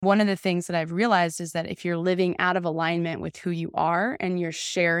one of the things that I've realized is that if you're living out of alignment with who you are and you're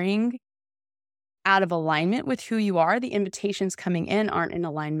sharing out of alignment with who you are, the invitations coming in aren't in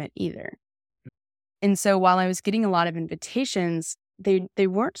alignment either. And so while I was getting a lot of invitations, they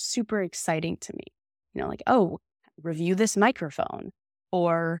weren't super exciting to me. Like, oh, review this microphone,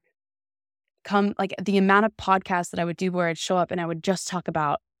 or come, like the amount of podcasts that I would do where I'd show up and I would just talk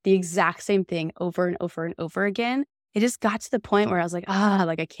about the exact same thing over and over and over again. It just got to the point where I was like,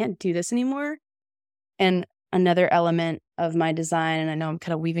 I can't do this anymore. And another element of my design, and I know I'm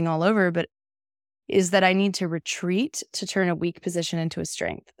kind of weaving all over, but is that I need to retreat to turn a weak position into a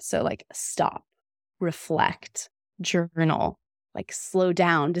strength. So like stop, reflect, journal, like slow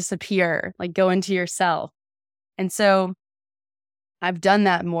down, disappear, like go into yourself. And so I've done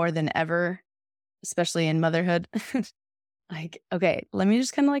that more than ever, especially in motherhood. Like, okay, let me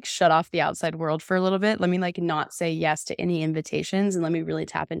just kind of like shut off the outside world for a little bit. Let me like not say yes to any invitations, and let me really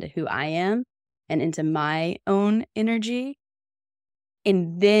tap into who I am and into my own energy,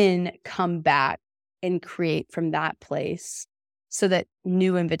 and then come back and create from that place so that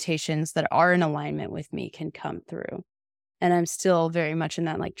new invitations that are in alignment with me can come through. And I'm still very much in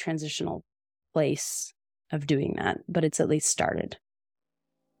that like transitional place of doing that, but it's at least started.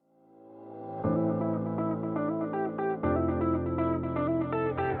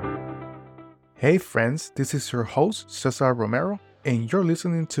 Hey friends, this is your host, Cesar Romero, and you're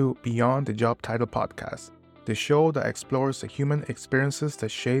listening to Beyond the Job Title podcast, the show that explores the human experiences that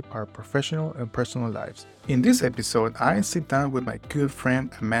shape our professional and personal lives. In this episode, I sit down with my good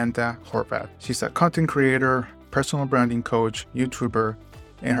friend, Amanda Horvath. She's a content creator, personal branding coach, YouTuber,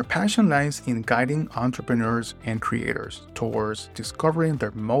 and her passion lies in guiding entrepreneurs and creators towards discovering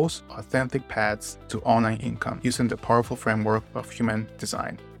their most authentic paths to online income using the powerful framework of human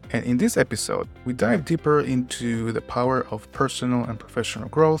design. And in this episode, we dive deeper into the power of personal and professional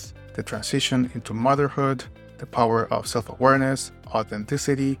growth, the transition into motherhood, the power of self-awareness,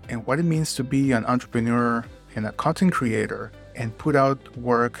 authenticity, and what it means to be an entrepreneur and a content creator and put out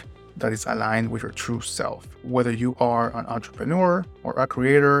work that is aligned with your true self. Whether you are an entrepreneur or a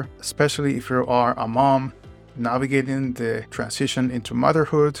creator, especially if you are a mom, navigating the transition into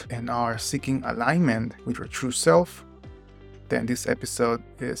motherhood and are seeking alignment with your true self, then this episode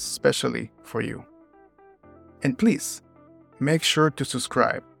is specially for you. And please, make sure to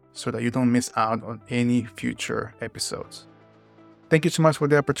subscribe so that you don't miss out on any future episodes. Thank you so much for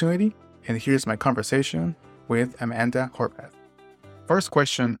the opportunity, and here's my conversation with Amanda Horvath. First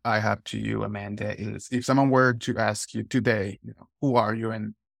question I have to you, Amanda, is if someone were to ask you today, who are you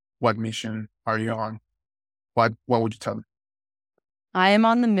and what mission are you on? What would you tell them? I am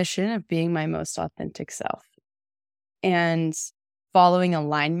on the mission of being my most authentic self and following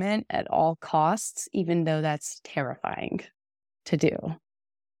alignment at all costs, even though that's terrifying to do.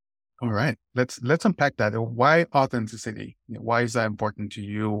 All right, let's unpack that. Why authenticity? Why is that important to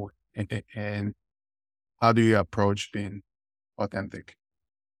you, and how do you approach being authentic?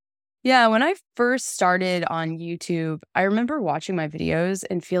 Yeah, when I first started on YouTube, I remember watching my videos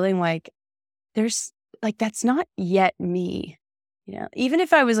and feeling like there's like that's not yet me. Even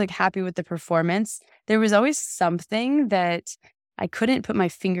if I was like happy with the performance, there was always something that I couldn't put my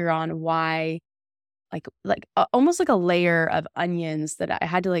finger on why, almost like a layer of onions that I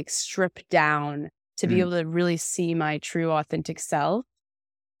had to like strip down to be able to really see my true authentic self.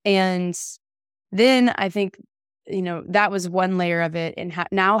 And then I think, that was one layer of it. And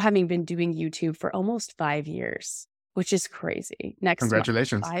now having been doing YouTube for almost 5 years, which is crazy.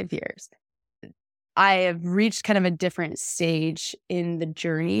 Congratulations. 5 years. I have reached kind of a different stage in the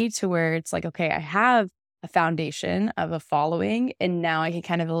journey to where it's like, okay, I have a foundation of a following, and now I can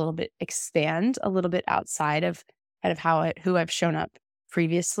kind of a little bit expand a little bit outside of kind of who I've shown up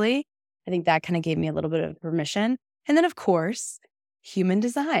previously. I think that kind of gave me a little bit of permission. And then, of course, human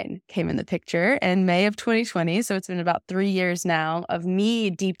design came in the picture in May of 2020. So it's been about 3 years now of me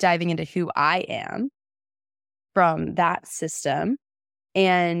deep diving into who I am from that system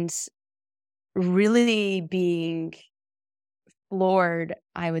and really being floored,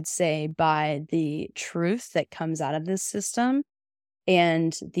 I would say, by the truth that comes out of this system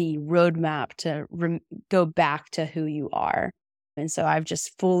and the roadmap to go back to who you are. And so I've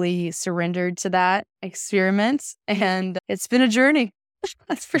just fully surrendered to that experiment, and it's been a journey.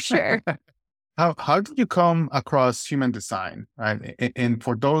 That's for sure. How did you come across human design? Right? And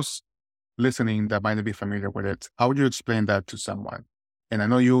for those listening that might not be familiar with it, how would you explain that to someone? And I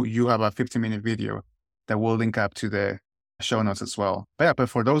know you have a 15-minute video that will link up to the show notes as well. But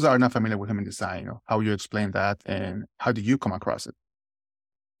for those that are not familiar with human design, how would you explain that and how did you come across it?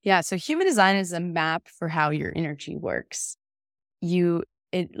 Yeah, so human design is a map for how your energy works. You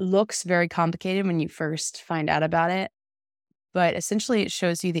it looks very complicated when you first find out about it. But essentially, it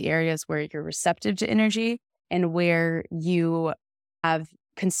shows you the areas where you're receptive to energy and where you have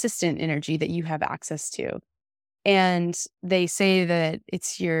consistent energy that you have access to. And they say that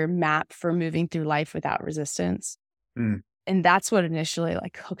it's your map for moving through life without resistance. Mm. And that's what initially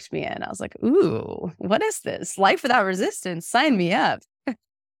like hooked me in. I was like, ooh, what is this? Life without resistance, sign me up.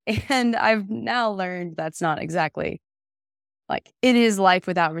 And I've now learned that's not exactly like it is life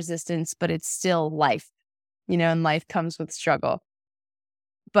without resistance, but it's still life, and life comes with struggle.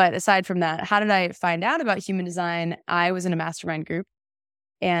 But aside from that, how did I find out about human design? I was in a mastermind group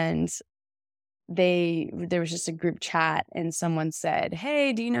and there was just a group chat and someone said,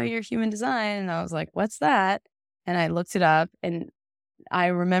 "Hey, do you know your human design?" And I was like, "What's that?" And I looked it up and I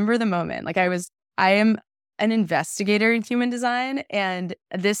remember the moment. Like I am an investigator in human design, and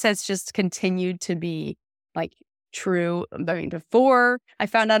this has just continued to be like true. I mean, before I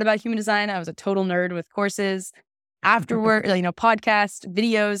found out about human design, I was a total nerd with courses. Afterward, podcasts,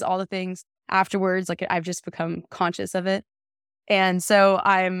 videos, all the things. Afterwards, like I've just become conscious of it. And so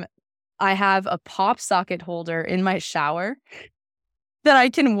I have a pop socket holder in my shower that I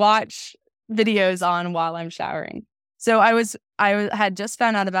can watch videos on while I'm showering. So I had just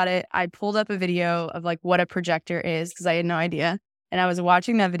found out about it. I pulled up a video of like what a projector is because I had no idea. And I was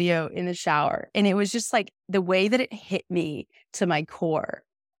watching that video in the shower. And it was just like the way that it hit me to my core.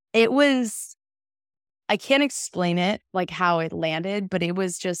 It was, I can't explain it, like how it landed, but it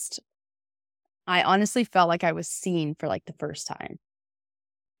was just, I honestly felt like I was seen for like the first time.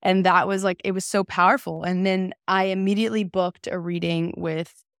 And that was like, it was so powerful. And then I immediately booked a reading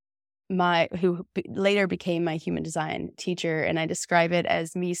with who later became my human design teacher. And I describe it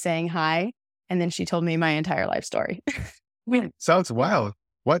as me saying hi. And then she told me my entire life story. Sounds wild.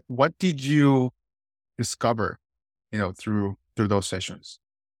 What did you discover, through those sessions?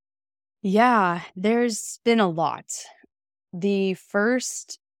 Yeah, there's been a lot. The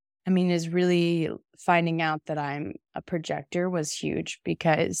first, is really finding out that I'm a projector was huge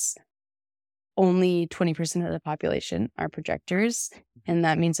because only 20% of the population are projectors. And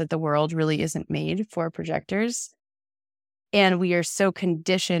that means that the world really isn't made for projectors. And we are so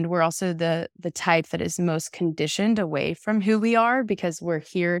conditioned. We're also the type that is most conditioned away from who we are because we're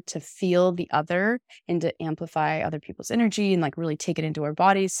here to feel the other and to amplify other people's energy and like really take it into our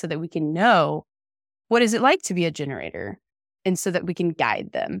bodies so that we can know what is it like to be a generator and so that we can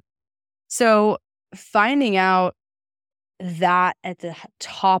guide them. So finding out that at the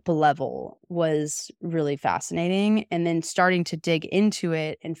top level was really fascinating. And then starting to dig into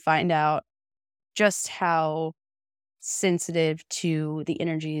it and find out just how sensitive to the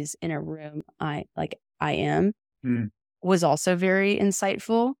energies in a room I am was also very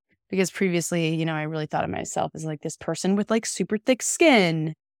insightful because previously, I really thought of myself as like this person with like super thick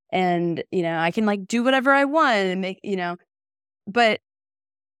skin and, I can like do whatever I want and make, but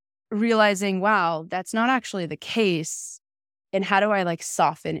realizing, wow, that's not actually the case. And how do I like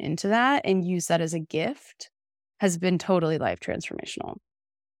soften into that and use that as a gift has been totally life transformational.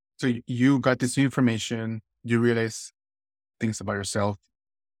 So you got this new information, you realize things about yourself.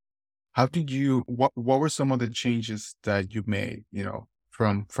 How did what were some of the changes that you made,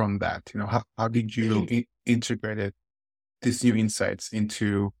 from that? How did you integrate these new insights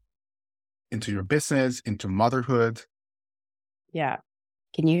into your business, into motherhood? Yeah.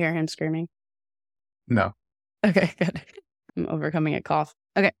 Can you hear him screaming? No. Okay, good. I'm overcoming a cough.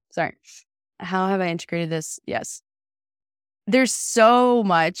 Okay, sorry. How have I integrated this? Yes. There's so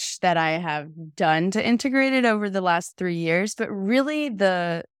much that I have done to integrate it over the last 3 years, but really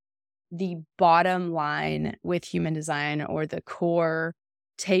the bottom line with human design or the core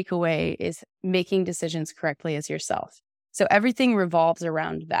takeaway is making decisions correctly as yourself. So everything revolves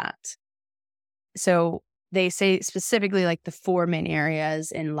around that. So they say specifically like the 4 main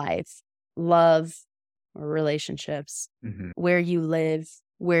areas in life: love or relationships, where you live,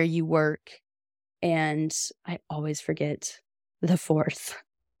 where you work, and I always forget the 4th,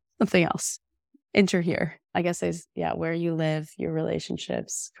 something else. Enter here. I guess there's, where you live, your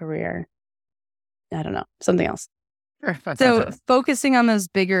relationships, career. I don't know, something else. So focusing on those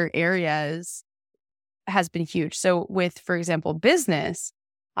bigger areas has been huge. So with, for example, business,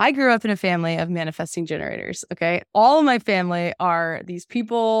 I grew up in a family of manifesting generators. Okay. All of my family are these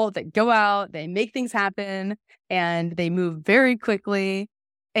people that go out, they make things happen, and they move very quickly.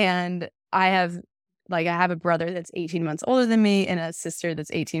 And I have a brother that's 18 months older than me and a sister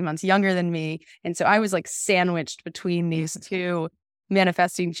that's 18 months younger than me. And so I was like sandwiched between these two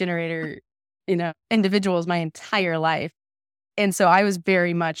manifesting generator, individuals my entire life. And so I was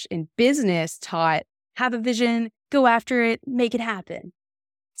very much in business taught, have a vision, go after it, make it happen.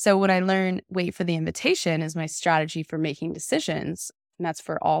 So when I learned wait for the invitation is my strategy for making decisions, and that's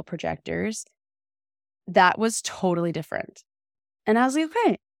for all projectors, that was totally different. And I was like,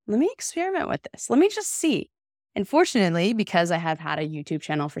 okay, let me experiment with this. Let me just see. And fortunately, because I have had a YouTube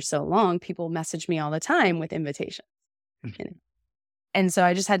channel for so long, people message me all the time with invitations. And so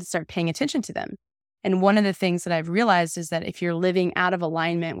I just had to start paying attention to them. And one of the things that I've realized is that if you're living out of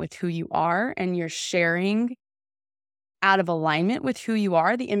alignment with who you are and you're sharing out of alignment with who you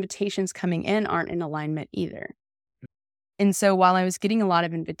are, the invitations coming in aren't in alignment either. And so while I was getting a lot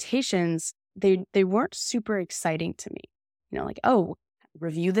of invitations, they weren't super exciting to me. Like, oh,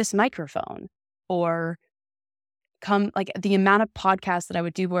 review this microphone, or come, like the amount of podcasts that I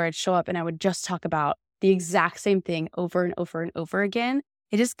would do where I'd show up and I would just talk about the exact same thing over and over and over again.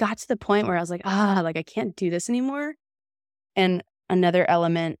 It just got to the point where I was like, I can't do this anymore. And another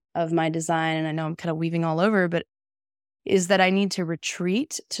element of my design, and I know I'm kind of weaving all over, but is that I need to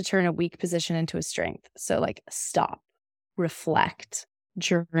retreat to turn a weak position into a strength. So like stop, reflect,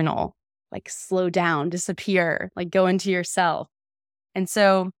 journal, like slow down, disappear, like go into yourself. And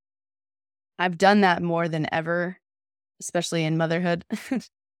so I've done that more than ever, especially in motherhood.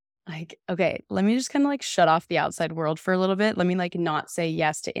 Like, okay, let me just kind of like shut off the outside world for a little bit. Let me like not say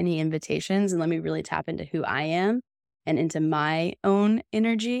yes to any invitations and let me really tap into who I am and into my own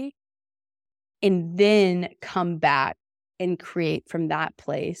energy, and then come back and create from that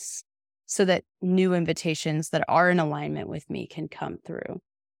place so that new invitations that are in alignment with me can come through.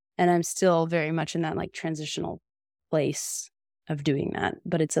 And I'm still very much in that like transitional place of doing that,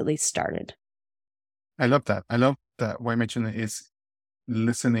 but it's at least started. I love that. I love that what I mentioned is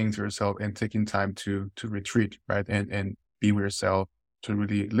listening to yourself and taking time to retreat, right? And be with yourself, to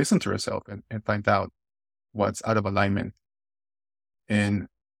really listen to yourself and find out what's out of alignment. And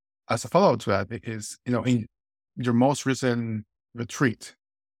as a follow-up to that is, in your most recent retreat,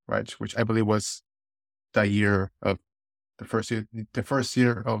 right, which I believe was the year of the first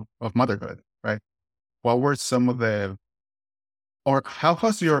year of motherhood, right? What were some of or how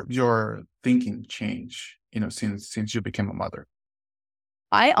has your thinking changed, since you became a mother?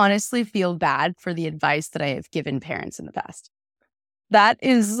 I honestly feel bad for the advice that I have given parents in the past. That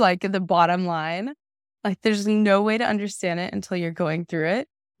is like the bottom line. Like there's no way to understand it until you're going through it.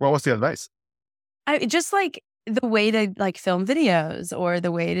 What was the advice? I just like the way to like film videos or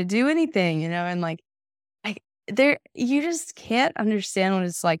the way to do anything, and like you just can't understand what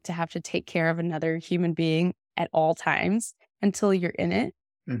it's like to have to take care of another human being at all times until you're in it.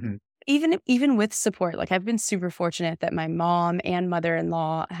 Mm-hmm. Even with support, like I've been super fortunate that my mom and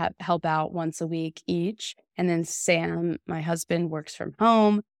mother-in-law help out once a week each. And then Sam, my husband, works from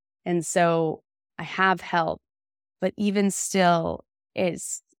home. And so I have help, but even still, it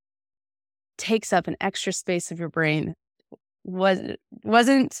takes up an extra space of your brain.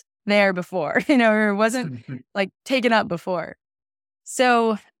 Wasn't there before, or wasn't like taken up before.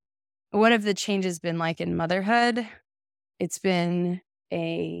 So what have the changes been like in motherhood? It's been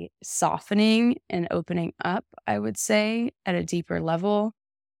a softening and opening up, I would say, at a deeper level.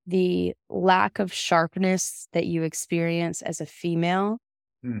 The lack of sharpness that you experience as a female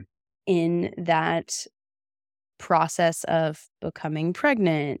in that process of becoming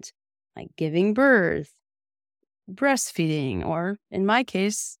pregnant, like giving birth, breastfeeding, or in my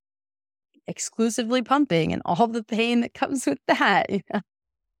case, exclusively pumping and all the pain that comes with that.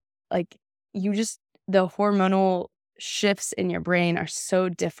 Like the hormonal shifts in your brain are so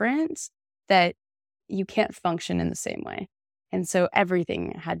different that you can't function in the same way. And so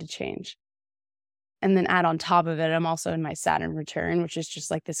everything had to change. And then add on top of it, I'm also in my Saturn return, which is just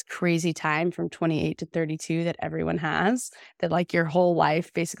like this crazy time from 28 to 32 that everyone has, that like your whole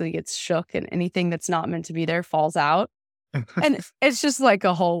life basically gets shook and anything that's not meant to be there falls out. And it's just like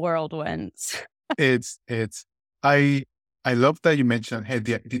a whole whirlwind. I love that you mentioned, hey,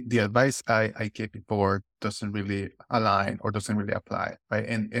 the advice I gave before doesn't really align or doesn't really apply, right?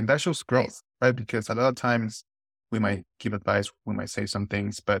 And that shows growth, right? Because a lot of times we might give advice, we might say some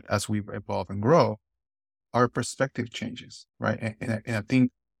things, but as we evolve and grow, our perspective changes, right? And I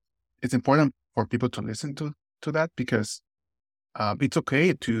think it's important for people to listen to that, because it's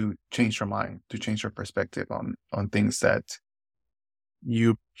okay to change your mind, to change your perspective on things that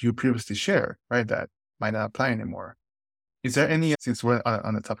you previously shared, right? That might not apply anymore. Is there any, since we're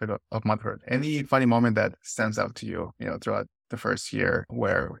on the topic of motherhood, any funny moment that stands out to you, throughout the first year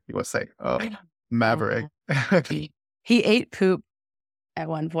where he was like, oh, Maverick. He ate poop at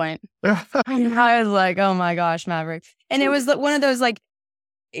one point. I was like, oh my gosh, Maverick. And it was one of those, like,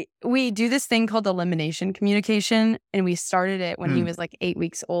 we do this thing called elimination communication. And we started it when he was like 8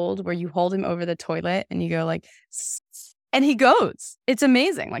 weeks old, where you hold him over the toilet and you go like, And he goes. It's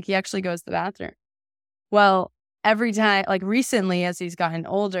amazing. Like he actually goes to the bathroom. Well, every time, like recently, as he's gotten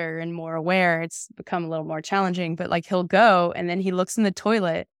older and more aware, it's become a little more challenging. But like he'll go and then he looks in the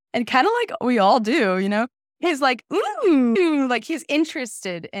toilet and kind of like we all do, he's like, ooh, like he's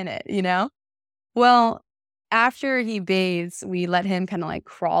interested in it, Well, after he bathes, we let him kind of like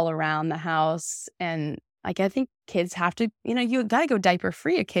crawl around the house. And like, I think kids have to, you got to go diaper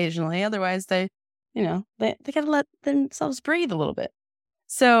free occasionally. Otherwise, they got to let themselves breathe a little bit.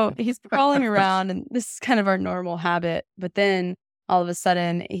 So he's crawling around, and this is kind of our normal habit. But then all of a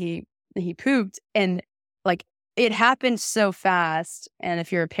sudden he pooped, and like it happened so fast. And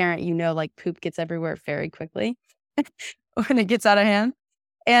if you're a parent, like poop gets everywhere very quickly when it gets out of hand.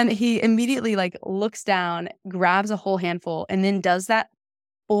 And he immediately like looks down, grabs a whole handful, and then does that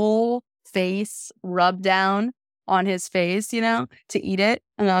full face rub down on his face, to eat it.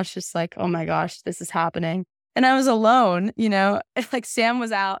 And I was just like, oh my gosh, this is happening. And I was alone, and like Sam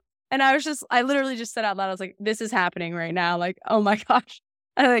was out. And I literally just said out loud, I was like, this is happening right now. Like, oh my gosh.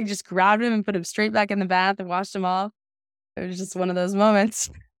 I like just grabbed him and put him straight back in the bath and washed him off. It was just one of those moments.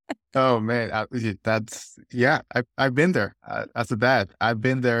 Oh man, I've been there as a dad. I've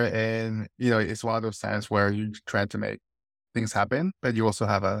been there, and it's one of those times where you try to make things happen, but you also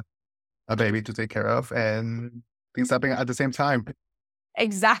have a baby to take care of, and things happen at the same time.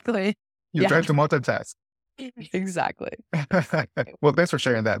 Exactly. You try to multitask. Exactly. Well, thanks for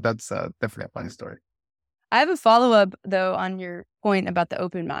sharing that. That's definitely a funny story. I have a follow-up, though, on your point about the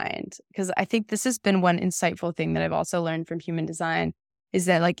open mind, because I think this has been one insightful thing that I've also learned from human design is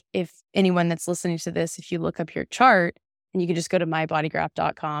that, like, if anyone that's listening to this, if you look up your chart, and you can just go to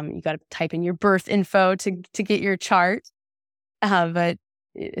mybodygraph.com, you got to type in your birth info to get your chart. But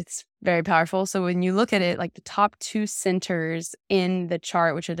it's very powerful. So when you look at it, like the top two centers in the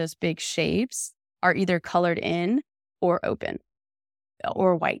chart, which are those big shapes, are either colored in or open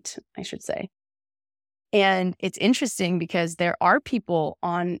or white, I should say. And it's interesting because there are people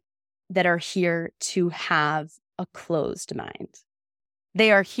that are here to have a closed mind.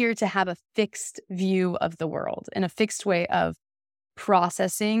 They are here to have a fixed view of the world and a fixed way of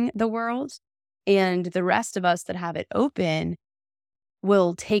processing the world. And the rest of us that have it open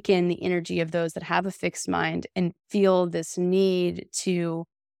will take in the energy of those that have a fixed mind and feel this need to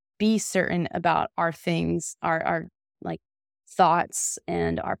be certain about our things, our like thoughts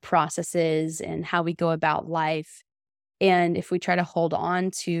and our processes and how we go about life. And if we try to hold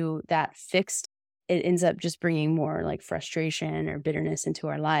on to that fixed, it ends up just bringing more like frustration or bitterness into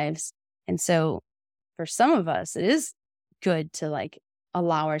our lives. And so for some of us, it is good to like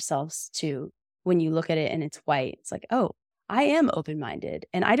allow ourselves to, when you look at it and it's white, it's like, oh, I am open-minded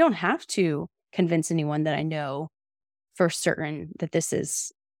and I don't have to convince anyone that I know for certain that this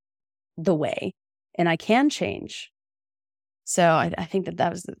is the way and I can change. So I think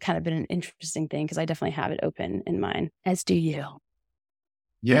that was kind of been an interesting thing because I definitely have it open in mine, as do you.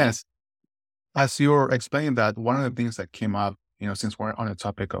 Yes. As you're explaining that, one of the things that came up, since we're on the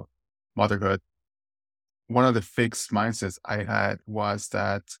topic of motherhood, one of the fixed mindsets I had was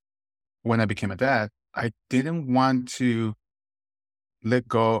that when I became a dad, I didn't want to let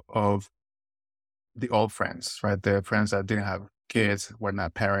go of the old friends, right? The friends that didn't have kids, were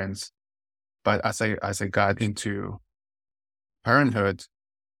not parents. But as I got into parenthood,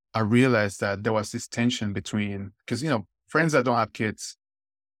 I realized that there was this tension between, because, friends that don't have kids,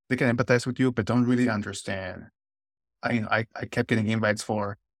 they can empathize with you, but don't really understand. I kept getting invites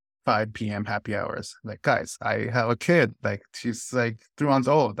for 5 p.m. happy hours. Like, guys, I have a kid. Like, she's like 3 months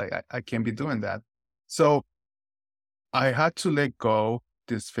old. Like, I can't be doing that. So I had to let go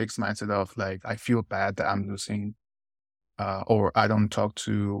this fixed mindset of like, I feel bad that I'm losing, or I don't talk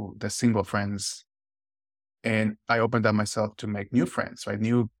to the single friends. And I opened up myself to make new friends, right?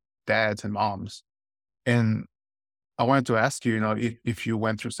 New dads and moms. And I wanted to ask you, if you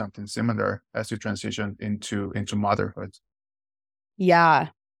went through something similar as you transitioned into motherhood. Yeah.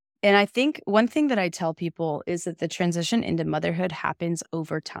 And I think one thing that I tell people is that the transition into motherhood happens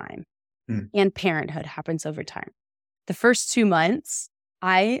over time and parenthood happens over time. The first 2 months,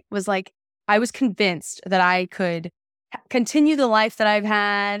 I was convinced that I could continue the life that I've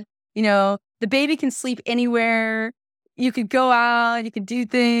had. The baby can sleep anywhere. You could go out, you could do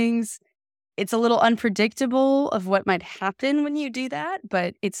things. It's a little unpredictable of what might happen when you do that,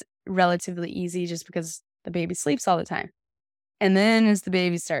 but it's relatively easy just because the baby sleeps all the time. And then as the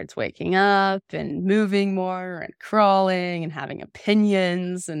baby starts waking up and moving more and crawling and having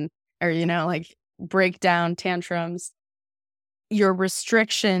opinions or like breakdown tantrums, your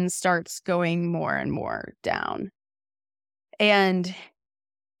restriction starts going more and more down. And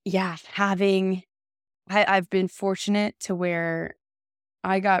yeah, having I've been fortunate to where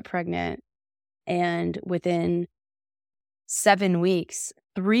I got pregnant, and within 7 weeks,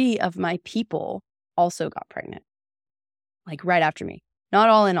 3 of my people also got pregnant, like right after me. Not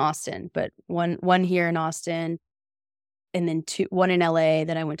all in Austin, but one here in Austin, and then one in LA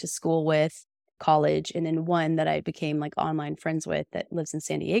that I went to school with, college, and then one that I became like online friends with that lives in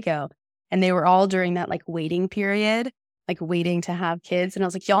San Diego. And they were all during that like waiting period, like waiting to have kids. And I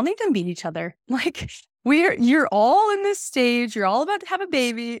was like, y'all need to meet each other. Like you're all in this stage, you're all about to have a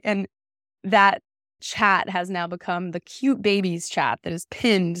baby. And that chat has now become the cute babies chat that is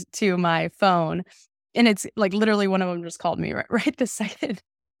pinned to my phone. And it's like literally one of them just called me right this second.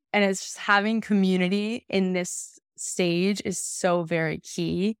 And it's just having community in this stage is so very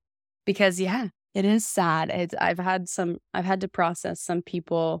key because yeah, it is sad. I've had to process some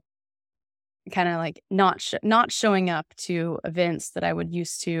people kind of like not showing up to events that I would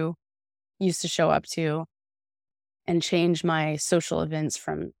used to show up to, and change my social events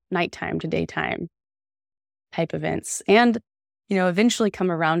from nighttime to daytime type events, and eventually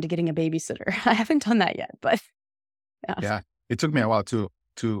come around to getting a babysitter. I haven't done that yet, but Yeah, it took me a while to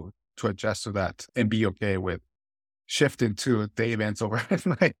adjust to that and be okay with shifting to day events over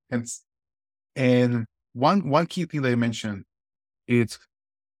night events. And one key thing that you mentioned is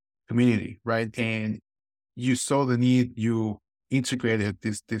community, right? And you saw the need, you integrated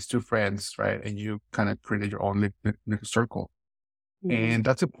these two friends, right? And you kind of created your own little circle. Mhm. And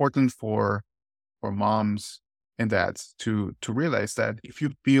that's important for moms and dads to realize that if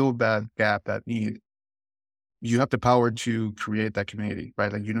you feel that gap, that need, you have the power to create that community,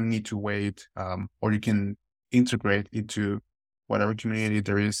 right? Like you don't need to wait, or you can integrate into whatever community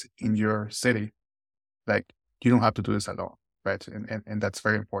there is in your city. Like you don't have to do this alone, right? And that's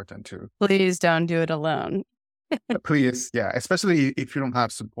very important too. Please don't do it alone. Please, yeah, especially if you don't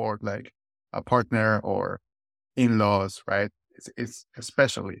have support like a partner or in-laws, right? It's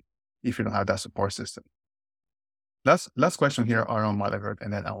especially if you don't have that support system. Last question here around motherhood,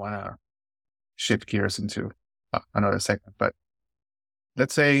 and then I want to shift gears into another segment. But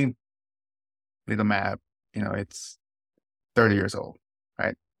let's say little Matt, it's 30 years old,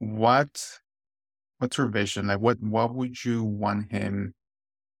 right? What's your vision? Like what would you want him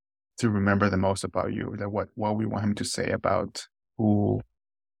to remember the most about you? Like what we want him to say about who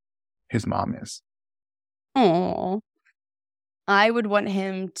his mom is? Oh, I would want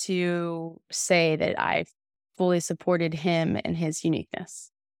him to say that I fully supported him and his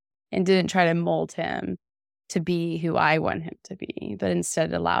uniqueness and didn't try to mold him to be who I want him to be, but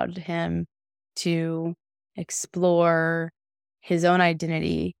instead allowed him to explore his own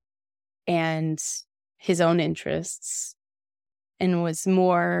identity and his own interests, and was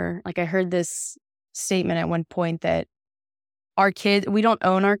more like, I heard this statement at one point that we don't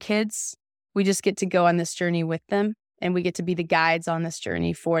own our kids. We just get to go on this journey with them, and we get to be the guides on this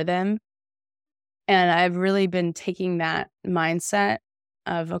journey for them. And I've really been taking that mindset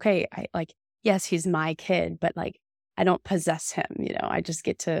of, okay, yes, he's my kid, but like, I don't possess him. I just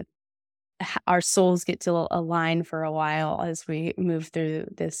get to, our souls get to align for a while as we move through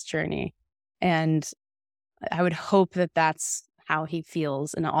this journey. And I would hope that that's how he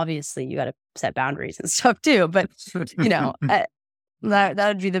feels. And obviously you got to set boundaries and stuff too, but that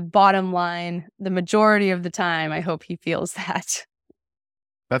would be the bottom line. The majority of the time, I hope he feels that.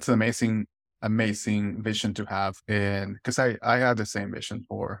 That's an amazing vision to have. And because I had the same vision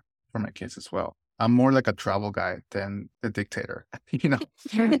for my kids as well. I'm more like a travel guide than the dictator,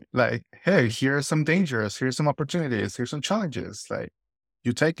 like, hey, here are some dangers, here's some opportunities, here's some challenges. Like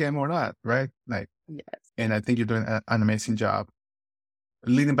you take them or not, right? Like, Yes. and I think you're doing an amazing job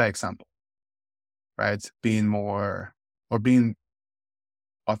leading by example, right? Being more, or being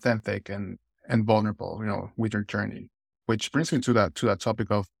authentic and vulnerable, with your journey, which brings me to that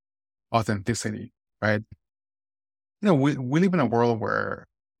topic of authenticity, right? We live in a world where,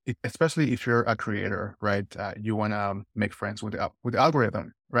 especially if you're a creator, right? You want to make friends with the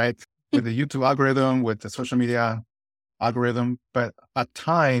algorithm, right? With the YouTube algorithm, with the social media algorithm. But at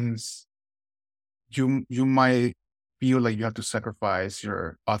times, you might feel like you have to sacrifice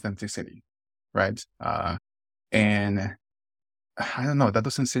your authenticity, right? And I don't know, that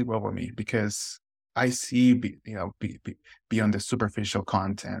doesn't sit well with me because I see, beyond the superficial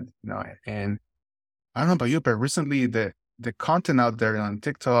content, and I don't know about you, but recently the content out there on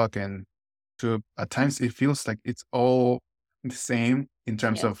TikTok and at times it feels like it's all the same in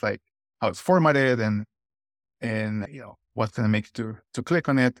terms Yeah. of like how it's formatted and what's going to make you to click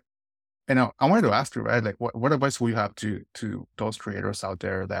on it. And I wanted to ask you, right, like what advice will you have to those creators out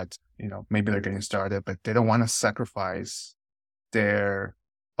there that maybe they're getting started but they don't want to sacrifice their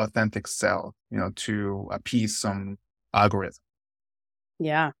authentic self, to appease some algorithm.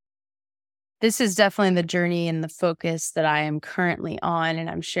 Yeah. This is definitely the journey and the focus that I am currently on, and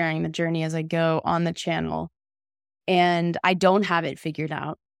I'm sharing the journey as I go on the channel. And I don't have it figured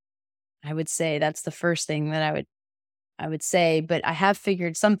out. I would say that's the first thing that I would say, but I have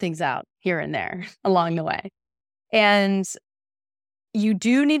figured some things out here and there along the way. And you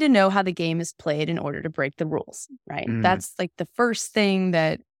do need to know how the game is played in order to break the rules, right? Mm, That's like the first thing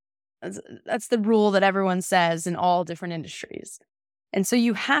that's the rule that everyone says in all different industries. And so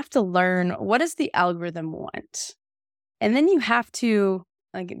you have to learn, what does the algorithm want? And then you have to,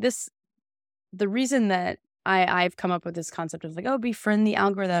 like, this, the reason that I've come up with this concept of like, oh, befriend the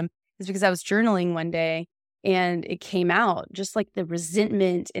algorithm is because I was journaling one day and it came out just like the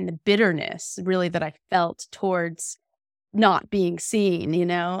resentment and the bitterness really that I felt towards not being seen,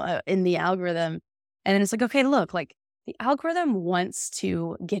 in the algorithm. And then it's like, okay, look, like the algorithm wants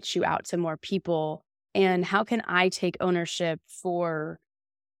to get you out to more people. And how can I take ownership for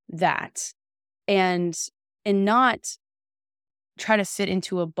that? And not try to fit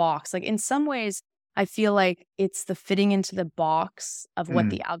into a box. Like in some ways, I feel like it's the fitting into the box of what mm,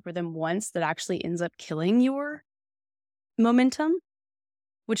 the algorithm wants that actually ends up killing your momentum,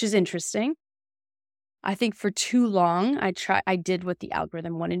 which is interesting. I think for too long, I did what the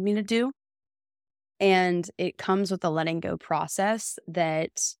algorithm wanted me to do. And it comes with a letting go process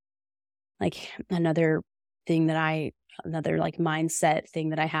that, like, another like mindset thing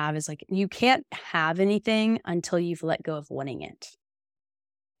that I have is like, you can't have anything until you've let go of wanting it.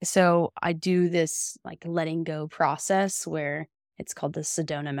 So I do this like letting go process where it's called the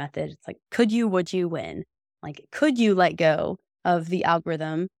Sedona method. It's like, could you, would you win? Like, could you let go of the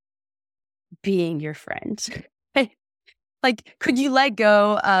algorithm being your friend? Like, could you let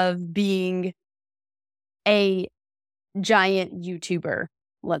go of being a giant YouTuber,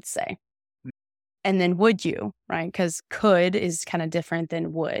 let's say? And then would you, right? Because could is kind of different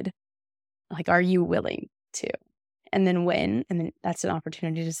than would. Like, are you willing to? And then when? And then that's an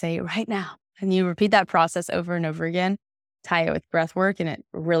opportunity to say right now. And you repeat that process over and over again, tie it with breath work, and it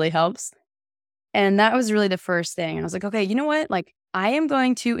really helps. And that was really the first thing. I was like, okay, you know what? Like, I am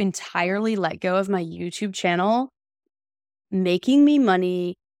going to entirely let go of my YouTube channel, making me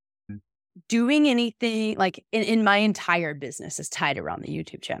money, doing anything like in my entire business is tied around the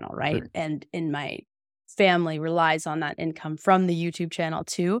YouTube channel, right? sure. And in my family relies on that income from the YouTube channel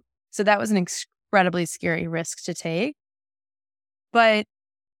too. So that was an incredibly scary risk to take. But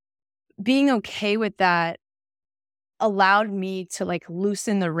being okay with that allowed me to like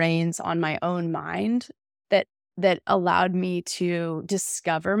loosen the reins on my own mind that allowed me to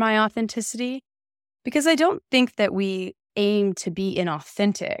discover my authenticity, because I don't think that we aim to be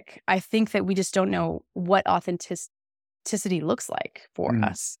inauthentic. I think that we just don't know what authenticity looks like for Mm,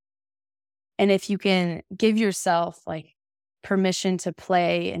 us. And if you can give yourself like permission to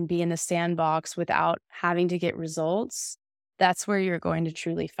play and be in the sandbox without having to get results, that's where you're going to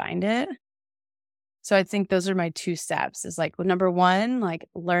truly find it. So I think those are my two steps is like, well, number one, like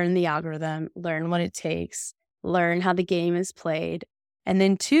learn the algorithm, learn what it takes, learn how the game is played. And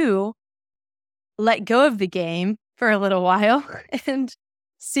then two, let go of the game for a little while and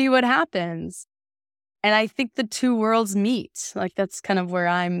see what happens. And I think the two worlds meet. Like that's kind of where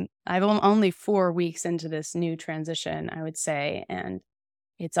I've only 4 weeks into this new transition, I would say. And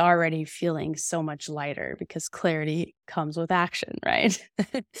it's already feeling so much lighter because clarity comes with action, right?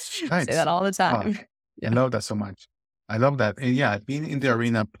 Say nice. that all the Oh, time. I Yeah. love that so much. I love that. And yeah, being in the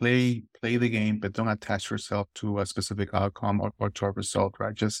arena, play the game, but don't attach yourself to a specific outcome or to a result,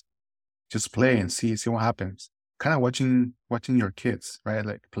 right? Just play and see what happens. Kind of watching your kids, right?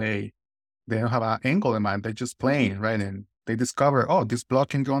 Like play. They don't have an angle in mind. They're just playing, right? And they discover, oh, this block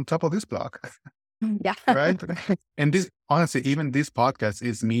can go on top of this block, Yeah. right? And this, honestly, even this podcast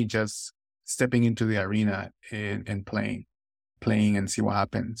is me just stepping into the arena and playing and see what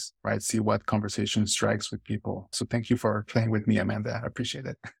happens, right? See what conversation strikes with people. So thank you for playing with me, Amanda. I appreciate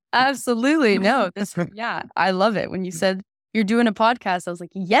it. Absolutely. No, yeah, I love it. When you said you're doing a podcast, I was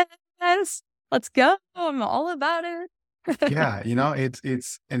like, yes, let's go. I'm all about it. Yeah,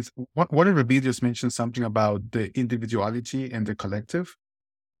 it's what Rabi just mentioned something about the individuality and the collective.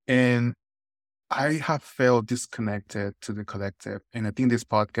 And I have felt disconnected to the collective. And I think this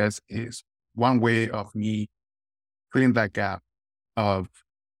podcast is one way of me filling that gap of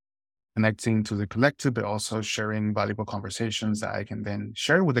connecting to the collective, but also sharing valuable conversations that I can then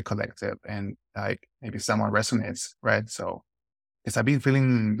share with the collective and like maybe someone resonates, right? So, because I've been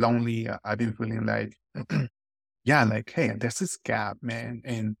feeling lonely, I've been feeling like, yeah, like, hey, there's this gap, man.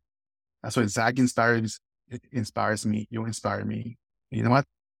 And that's what Zach inspires me. You inspire me. You know what?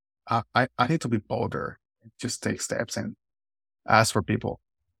 I need to be bolder, just take steps and ask for people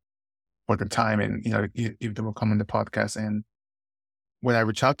for the time. And, if they will come on the podcast. And when I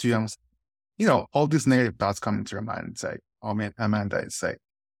reach out to you, all these negative thoughts come into your mind. It's like, oh man, Amanda, it's like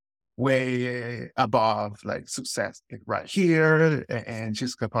way above like success right here. And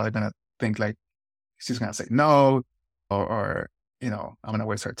she's probably going to think like, she's going to say no, or I'm going to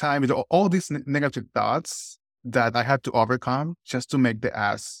waste her time. All these negative thoughts that I had to overcome just to make the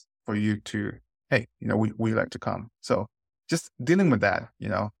ask for you to, hey, we like to come. So just dealing with that,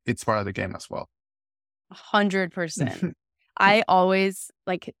 it's part of the game as well. 100%. I always,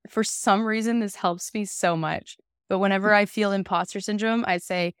 like, for some reason, this helps me so much. But whenever I feel imposter syndrome, I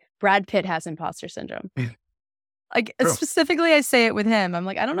say, Brad Pitt has imposter syndrome. Like, True. specifically, I say it with him. I'm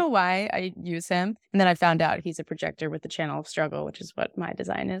like, I don't know why I use him. And then I found out he's a projector with the channel of struggle, which is what my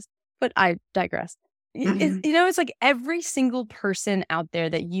design is. But I digress. It's like every single person out there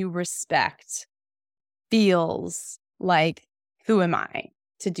that you respect feels like, who am I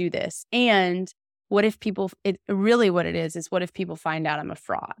to do this? And what if people, what it is what if people find out I'm a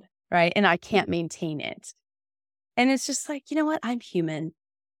fraud, right? And I can't maintain it. And it's just like, you know what? I'm human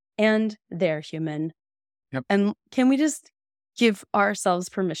and they're human. Yep. And can we just give ourselves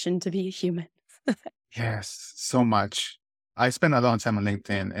permission to be human? Yes, so much. I spend a lot of time on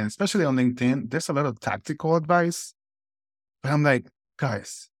LinkedIn, and especially on LinkedIn, there's a lot of tactical advice. But I'm like,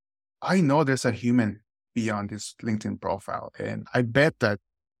 guys, I know there's a human beyond this LinkedIn profile. And I bet that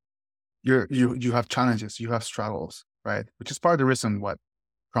you have challenges, you have struggles, right? Which is part of the reason what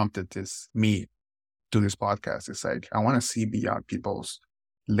prompted me do this podcast. It's like, I want to see beyond people's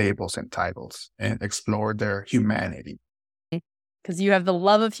labels and titles and explore their humanity. Because you have the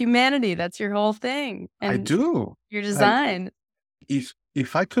love of humanity. That's your whole thing. And I do. Your design. Like,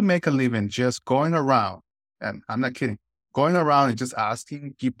 if I could make a living just going around, and I'm not kidding, going around and just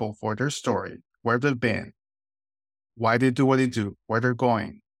asking people for their story, where they've been, why they do what they do, where they're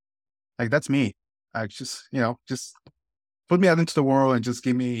going. Like, that's me. I just put me out into the world and just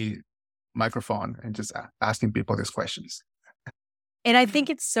give me microphone and just asking people these questions. And I think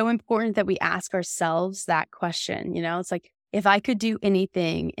it's so important that we ask ourselves that question. It's like, if I could do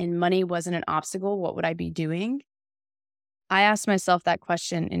anything and money wasn't an obstacle, what would I be doing? I asked myself that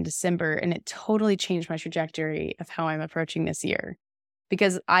question in December, and it totally changed my trajectory of how I'm approaching this year,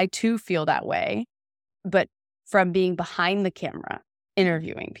 because I too feel that way, but from being behind the camera,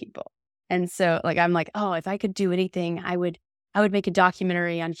 interviewing people. And so like, I'm like, oh, if I could do anything, I would make a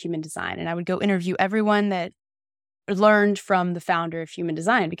documentary on human design, and I would go interview everyone that learned from the founder of human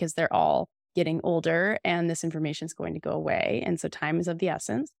design, because they're all getting older and this information is going to go away. And so time is of the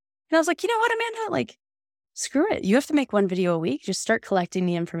essence. And I was like, you know what, Amanda, like, screw it. You have to make one video a week. Just start collecting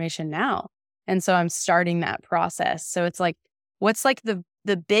the information now. And so I'm starting that process. So it's like, what's like the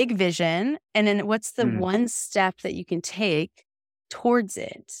big vision? And then what's the one step that you can take towards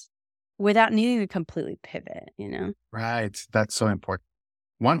it without needing to completely pivot, Right. That's so important.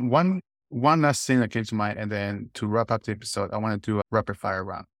 One last thing that came to mind, and then to wrap up the episode, I want to do a rapid fire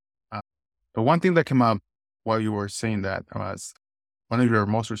round. The one thing that came up while you were saying that was one of your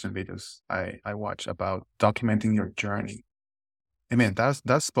most recent videos I watched about documenting your journey. I mean,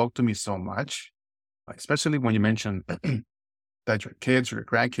 that spoke to me so much, especially when you mentioned that your kids or your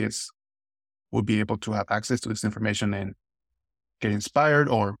grandkids will be able to have access to this information and get inspired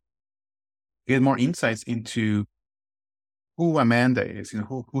or get more insights into who Amanda is,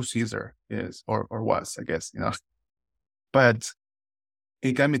 who Caesar is or was, I guess, But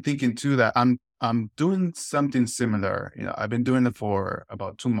it got me thinking too that I'm doing something similar. I've been doing it for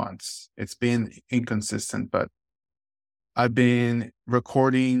about 2 months. It's been inconsistent, but I've been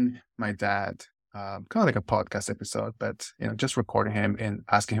recording my dad, kind of like a podcast episode, but just recording him and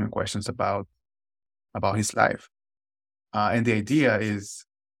asking him questions about his life. And the idea is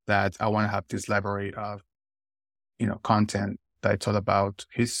that I want to have this library of content that I thought about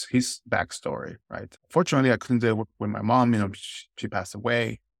his backstory, right? Fortunately, I couldn't do it with my mom. She passed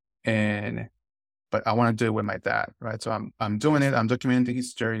away, but I want to do it with my dad, right? So I'm doing it. I'm documenting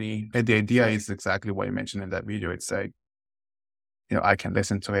his journey, and the idea is exactly what you mentioned in that video. It's like, I can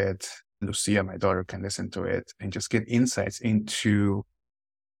listen to it. Lucia, my daughter, can listen to it and just get insights into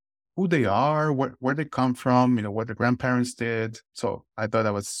who they are, where they come from, what their grandparents did. So I thought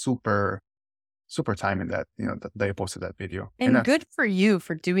that was super timing that, that they posted that video. And good for you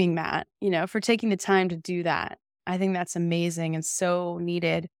for doing that, for taking the time to do that. I think that's amazing and so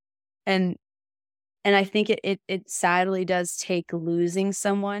needed. And I think it sadly does take losing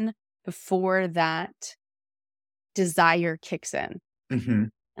someone before that desire kicks in. Mm-hmm.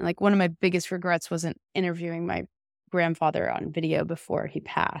 And like, one of my biggest regrets wasn't interviewing my grandfather on video before he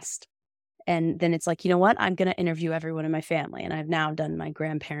passed. And then it's like, you know what? I'm going to interview everyone in my family. And I've now done my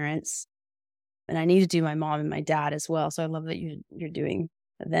grandparents, and I need to do my mom and my dad as well. So I love that you're doing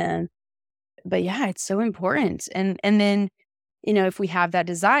them. But yeah, it's so important. And then, if we have that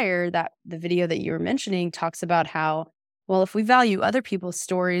desire, that the video that you were mentioning talks about how, well, if we value other people's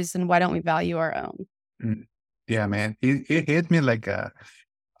stories, then why don't we value our own? Mm. Yeah, man. It hit me like I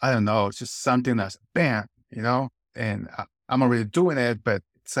don't know, it's just something that's bam, and I'm already doing it, but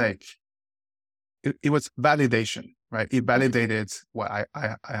it's like, it was validation, right? It validated what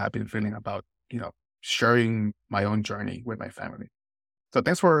I have been feeling about, sharing my own journey with my family. So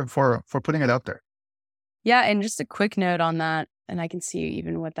thanks for putting it out there. Yeah. And just a quick note on that, and I can see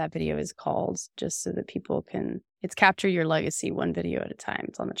even what that video is called, just so that people can, it's Capture Your Legacy, one video at a time.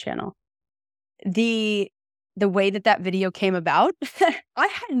 It's on the channel. The way that video came about, I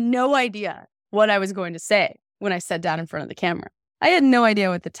had no idea what I was going to say when I sat down in front of the camera. I had no idea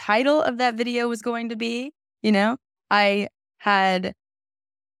what the title of that video was going to be. I had,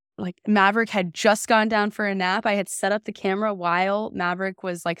 Maverick had just gone down for a nap. I had set up the camera while Maverick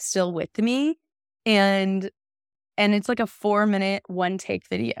was still with me. And it's like a 4-minute, one take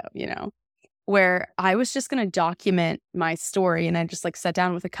video, where I was just going to document my story. And I just sat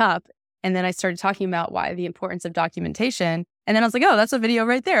down with a cup. And then I started talking about why the importance of documentation. And then I was like, oh, that's a video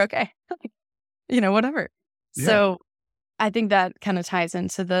right there. Okay. Whatever. Yeah. So I think that kind of ties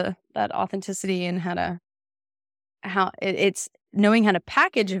into that authenticity and how it's knowing how to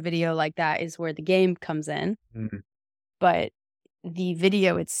package a video like that is where the game comes in. Mm-hmm. But the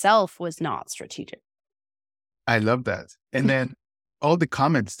video itself was not strategic. I love that. And then all the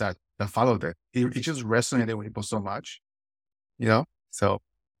comments that followed it just resonated with people so much, So,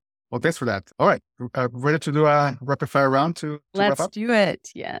 well, thanks for that. All right. Ready to do a rapid fire round to wrap up? Let's do it.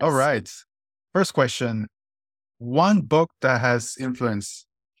 Yes. All right. First question. One book that has influenced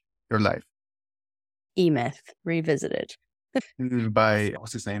your life? E-Myth Revisited. By,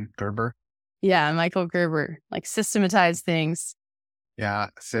 what's his name? Gerber? Yeah, Michael Gerber. Systematize things. Yeah,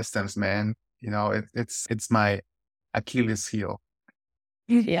 systems, man. It's my Achilles heel.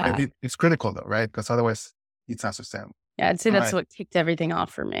 Yeah. It's critical though, right? Because otherwise it's not sustainable. Yeah, I'd say that's what kicked everything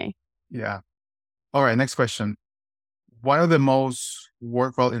off for me. Yeah. All right, next question. One of the most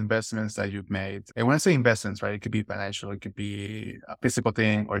worthwhile investments that you've made, and when I say investments, right, it could be financial, it could be a physical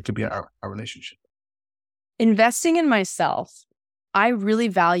thing, or it could be a relationship. Investing in myself. I really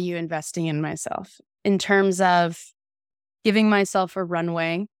value investing in myself in terms of giving myself a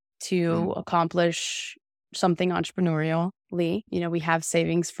runway to accomplish something entrepreneurially. We have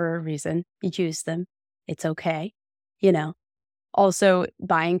savings for a reason. You use them. It's okay. Also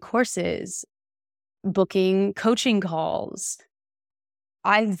buying courses, booking coaching calls.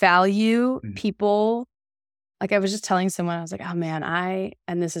 I value people. I was just telling someone, I was like, oh man,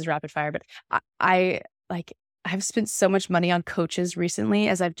 and this is rapid fire, but I've spent so much money on coaches recently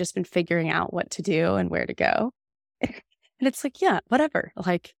as I've just been figuring out what to do and where to go. And it's yeah, whatever,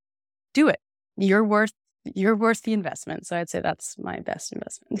 do it. You're worth the investment. So I'd say that's my best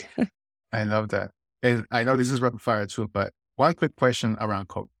investment. I love that. And I know this is rapid fire too, but one quick question around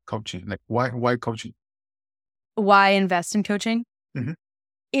coaching. Why coaching? Why invest in coaching? Mm-hmm.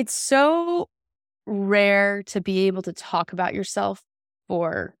 It's so rare to be able to talk about yourself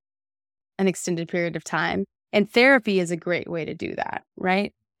for an extended period of time. And therapy is a great way to do that,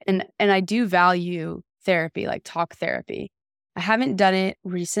 right? And I do value therapy, talk therapy. I haven't done it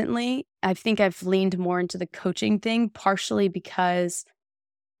recently. I think I've leaned more into the coaching thing, partially because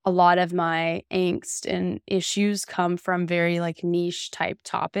a lot of my angst and issues come from very niche type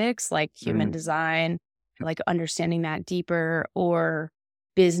topics like human design, understanding that deeper, or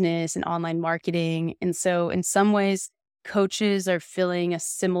business and online marketing. And so in some ways, coaches are filling a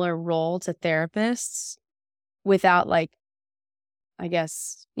similar role to therapists without I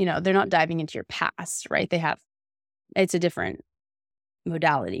guess, they're not diving into your past, right? It's a different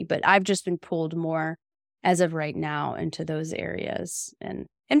modality, but I've just been pulled more as of right now into those areas. And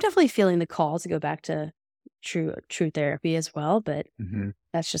I'm definitely feeling the call to go back to true therapy as well, but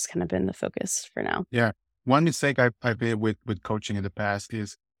that's just kind of been the focus for now. Yeah. One mistake I've made with coaching in the past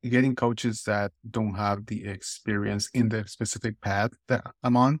is getting coaches that don't have the experience in the specific path that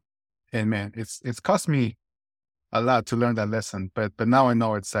I'm on. And man, it's cost me a lot to learn that lesson. But now I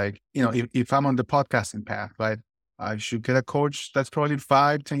know it's if I'm on the podcasting path, right, I should get a coach that's probably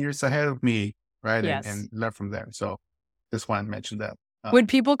 5-10 years ahead of me, right? Yes. And learn from there. So just want to mention that. Would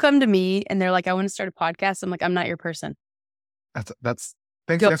people come to me and they're like, I want to start a podcast? I'm like, I'm not your person. Thanks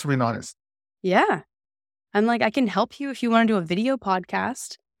for being honest. Yeah. I'm like, I can help you if you want to do a video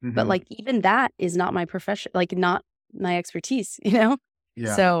podcast, but even that is not my profession, not my expertise, you know?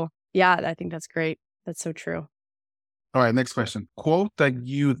 Yeah. So yeah, I think that's great. That's so true. All right. Next question. Quote that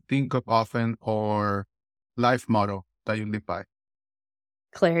you think of often or life motto that you live by.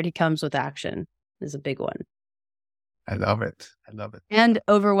 Clarity comes with action is a big one. I love it. I love it. And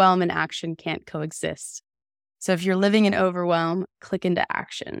overwhelm and action can't coexist. So if you're living in overwhelm, click into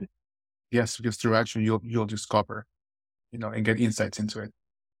action. Yes, because through action, you'll discover, and get insights into it.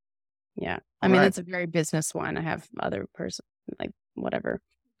 Yeah. I mean, that's a very business one. I have other like whatever.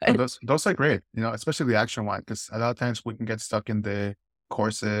 Oh, those are great, especially the action one, because a lot of times we can get stuck in the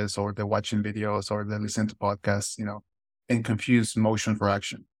courses or the watching videos or the listening to podcasts, and confuse motion for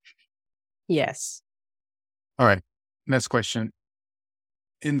action. Yes. All right. Next question.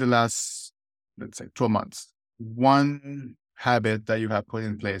 In the last, let's say 12 months, one habit that you have put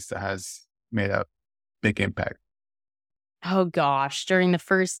in place that has made a big impact. Oh gosh, during the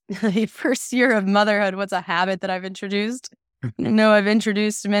first year of motherhood, what's a habit that I've introduced? No, I've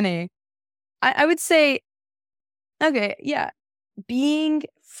introduced many. I would say, okay, yeah, being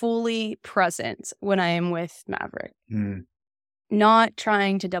fully present when I am with Maverick, not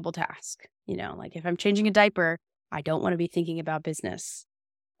trying to double task. Like if I'm changing a diaper, I don't want to be thinking about business.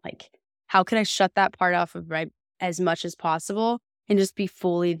 Like, how can I shut that part off of as much as possible and just be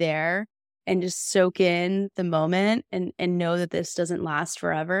fully there and just soak in the moment and know that this doesn't last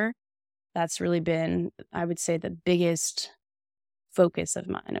forever? That's really been, I would say, the biggest focus of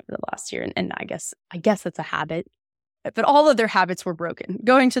mine over the last year. And I guess that's a habit, but all of their habits were broken.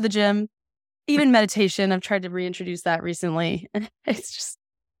 Going to the gym, even meditation. I've tried to reintroduce that recently. It's just,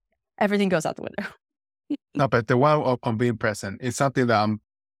 everything goes out the window. No, but the one on being present is something that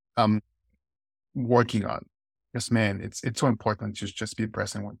I'm working on. Yes, man, it's so important to just be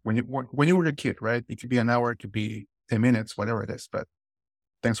present when you were a kid, right? It could be an hour, it could be 10 minutes, whatever it is. But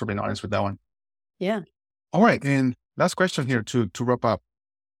thanks for being honest with that one. Yeah. All right, and last question here to wrap up.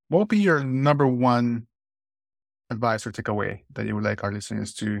 What would be your number one advice or takeaway that you would like our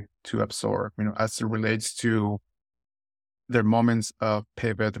listeners to absorb? As it relates to their moments of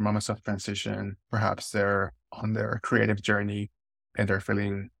pivot, their moments of transition. Perhaps they're on their creative journey and they're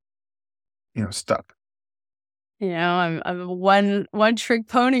feeling, stuck. I'm a one trick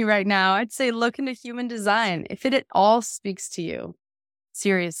pony right now. I'd say look into human design. If it at all speaks to you,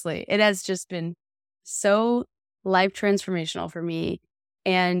 seriously, it has just been so life transformational for me.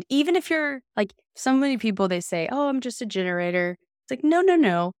 And even if you're like, so many people, they say, oh, I'm just a generator. It's like,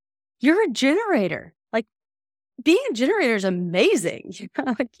 no, you're a generator. Like, being a generator is amazing.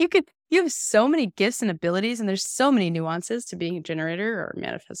 Like you have so many gifts and abilities, and there's so many nuances to being a generator or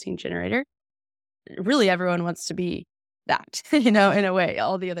manifesting generator. Really, everyone wants to be that, in a way,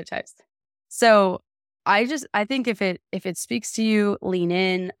 all the other types. So I think if it speaks to you, lean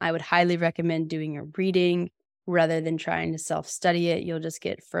in. I would highly recommend doing a reading rather than trying to self-study it. You'll just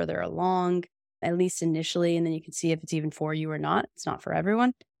get further along, at least initially, and then you can see if it's even for you or not. It's not for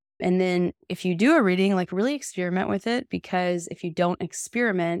everyone. And then if you do a reading, like really experiment with it, because if you don't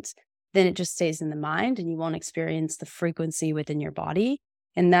experiment, then it just stays in the mind and you won't experience the frequency within your body.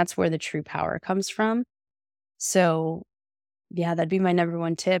 And that's where the true power comes from. So yeah, that'd be my number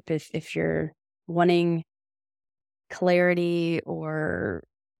one tip. If you're wanting clarity or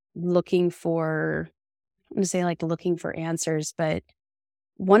looking for, I'm going to say like looking for answers, but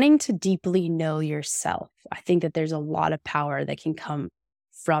wanting to deeply know yourself. I think that there's a lot of power that can come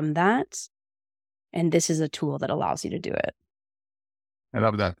from that. And this is a tool that allows you to do it. I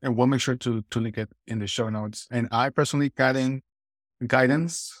love that. And we'll make sure to link it in the show notes. And I personally got in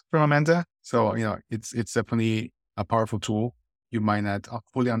guidance from Amanda. So, it's definitely a powerful tool. You might not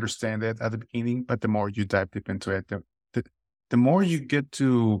fully understand it at the beginning, but the more you dive deep into it, the more you get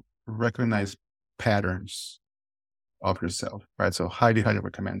to recognize patterns of yourself, right? So highly, highly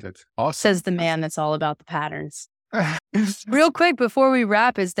recommend it. Awesome. Says the man that's all about the patterns. Real quick, before we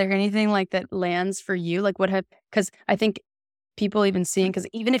wrap, is there anything like that lands for you? Like because I think people even seeing, because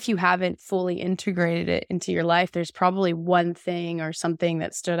even if you haven't fully integrated it into your life, there's probably one thing or something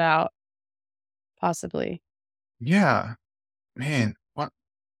that stood out, possibly. Yeah, man,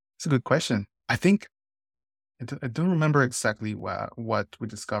 it's a good question. I think I don't remember exactly what we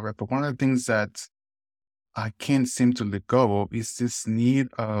discovered, but one of the things that I can't seem to let go of is this need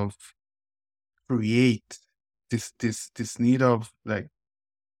of create, this need of like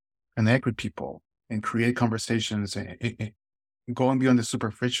connect with people and create conversations and going beyond the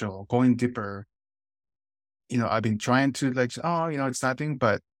superficial, going deeper. I've been trying to like, it's nothing,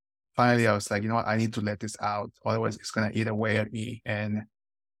 but finally I was like, what, I need to let this out. Otherwise it's going to eat away at me. And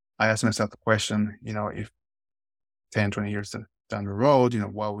I asked myself the question, if 10, 20 years down the road,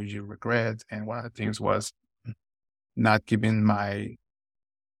 what would you regret? And one of the things was not giving my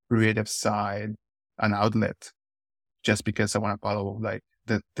creative side an outlet just because I want to follow like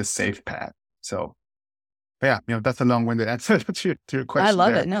the safe path. So yeah, that's a long-winded answer to your question. I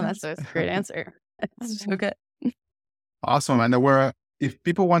love there. it. No, that's a great answer. That's so good. Awesome. And if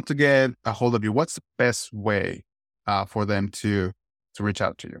people want to get a hold of you, what's the best way for them to reach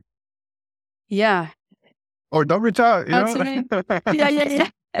out to you? Yeah. Or don't reach out, Yeah.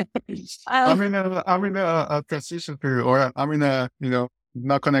 I'm in a transition period, or I'm in a,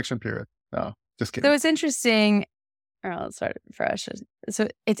 no connection period. No, just kidding. So it's interesting. Let's start fresh. So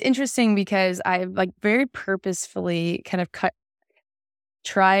it's interesting because I've like very purposefully kind of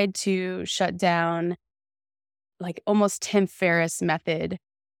tried to shut down like almost Tim Ferriss method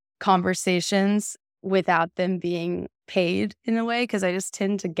conversations without them being paid in a way, because I just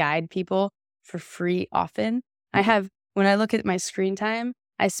tend to guide people for free often. When I look at my screen time,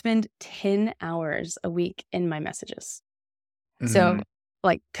 I spend 10 hours a week in my messages. So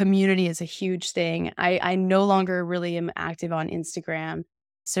like community is a huge thing. I no longer really am active on Instagram.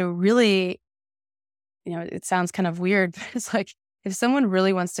 So really, it sounds kind of weird, but it's like if someone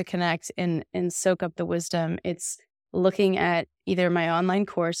really wants to connect and soak up the wisdom, it's looking at either my online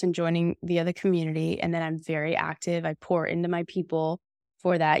course and joining via the community. And then I'm very active. I pour into my people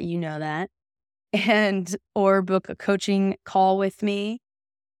for that. You know that. Or book a coaching call with me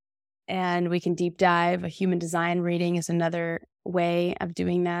and we can deep dive. A human design reading is another way of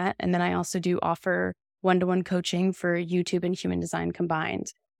doing that. And then I also do offer one-to-one coaching for YouTube and human design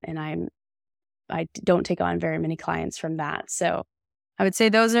combined. And I don't take on very many clients from that. So I would say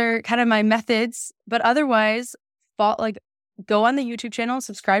those are kind of my methods, but otherwise go on the YouTube channel,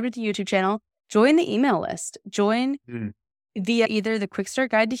 subscribe to the YouTube channel, join the email list, join via either the Quick Start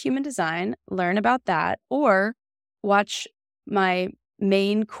Guide to Human Design, learn about that, or watch my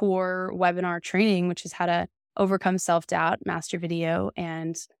main core webinar training, which is how to overcome self-doubt, master video,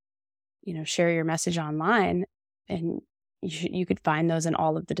 and, share your message online. And you could find those in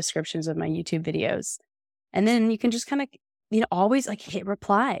all of the descriptions of my YouTube videos. And then you can just kind of, always like hit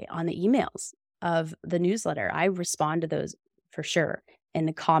reply on the emails of the newsletter. I respond to those for sure, and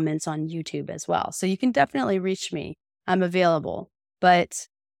the comments on YouTube as well. So you can definitely reach me. I'm available, but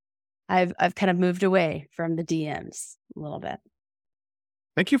I've kind of moved away from the DMs a little bit.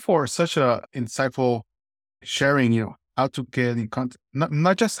 Thank you for such a insightful sharing, how to get in contact,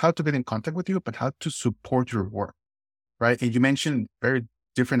 not just how to get in contact with you, but how to support your work, right? And you mentioned very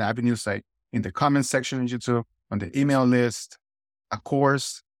different avenues, like in the comment section on YouTube, on the email list, a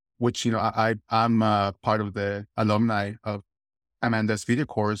course, which, I'm part of the alumni of Amanda's video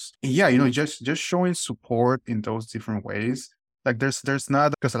course. And yeah, just showing support in those different ways. Like there's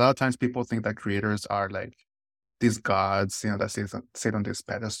not, because a lot of times people think that creators are like these gods, that sit on this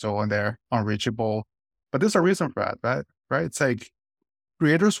pedestal and they're unreachable. But there's a reason for that, right? It's like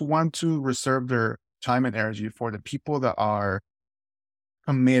creators want to reserve their time and energy for the people that are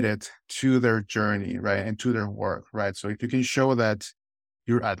committed to their journey, right? And to their work, right? So if you can show that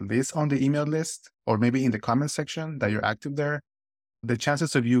you're at least on the email list, or maybe in the comment section that you're active there, the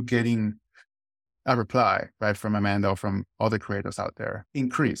chances of you getting a reply, right, from Amanda or from other creators out there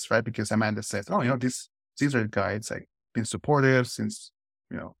increase, right? Because Amanda says, oh, these are guides, like been supportive since,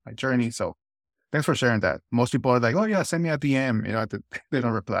 my journey. So thanks for sharing that. Most people are like, oh yeah, send me a DM, they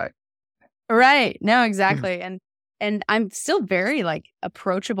don't reply. Right. No, exactly. And I'm still very like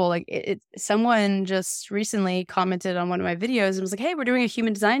approachable. Like someone just recently commented on one of my videos and was like, hey, we're doing a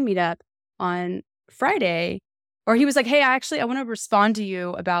human design meetup on Friday. Or he was like, hey, I want to respond to you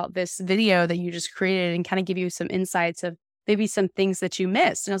about this video that you just created and kind of give you some insights of maybe some things that you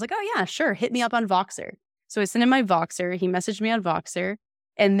missed. And I was like, oh yeah, sure. Hit me up on Voxer. So I sent him my Voxer. He messaged me on Voxer.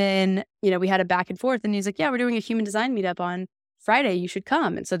 And then, we had a back and forth and he's like, yeah, we're doing a human design meetup on Friday. You should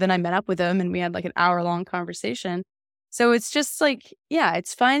come. And so then I met up with him and we had like an hour-long conversation. So it's just like, yeah,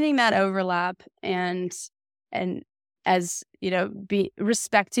 it's finding that overlap and as, be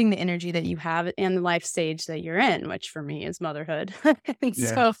respecting the energy that you have and the life stage that you're in, which for me is motherhood.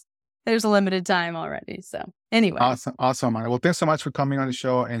 So there's a limited time already. So anyway. Awesome. Well, thanks so much for coming on the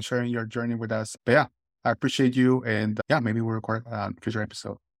show and sharing your journey with us. But yeah, I appreciate you. And maybe we'll record a future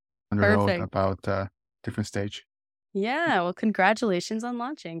episode on the road about different stage. Yeah. Well, congratulations on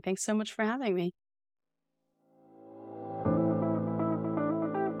launching. Thanks so much for having me.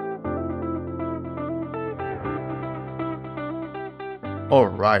 All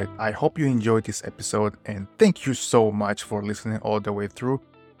right. I hope you enjoyed this episode and thank you so much for listening all the way through.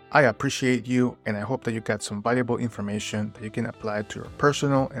 I appreciate you and I hope that you got some valuable information that you can apply to your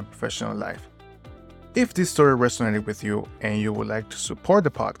personal and professional life. If this story resonated with you and you would like to support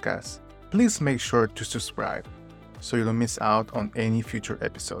the podcast, please make sure to subscribe. so you don't miss out on any future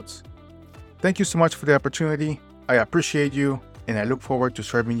episodes. Thank you so much for the opportunity. I appreciate you, and I look forward to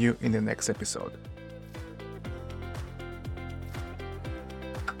serving you in the next episode.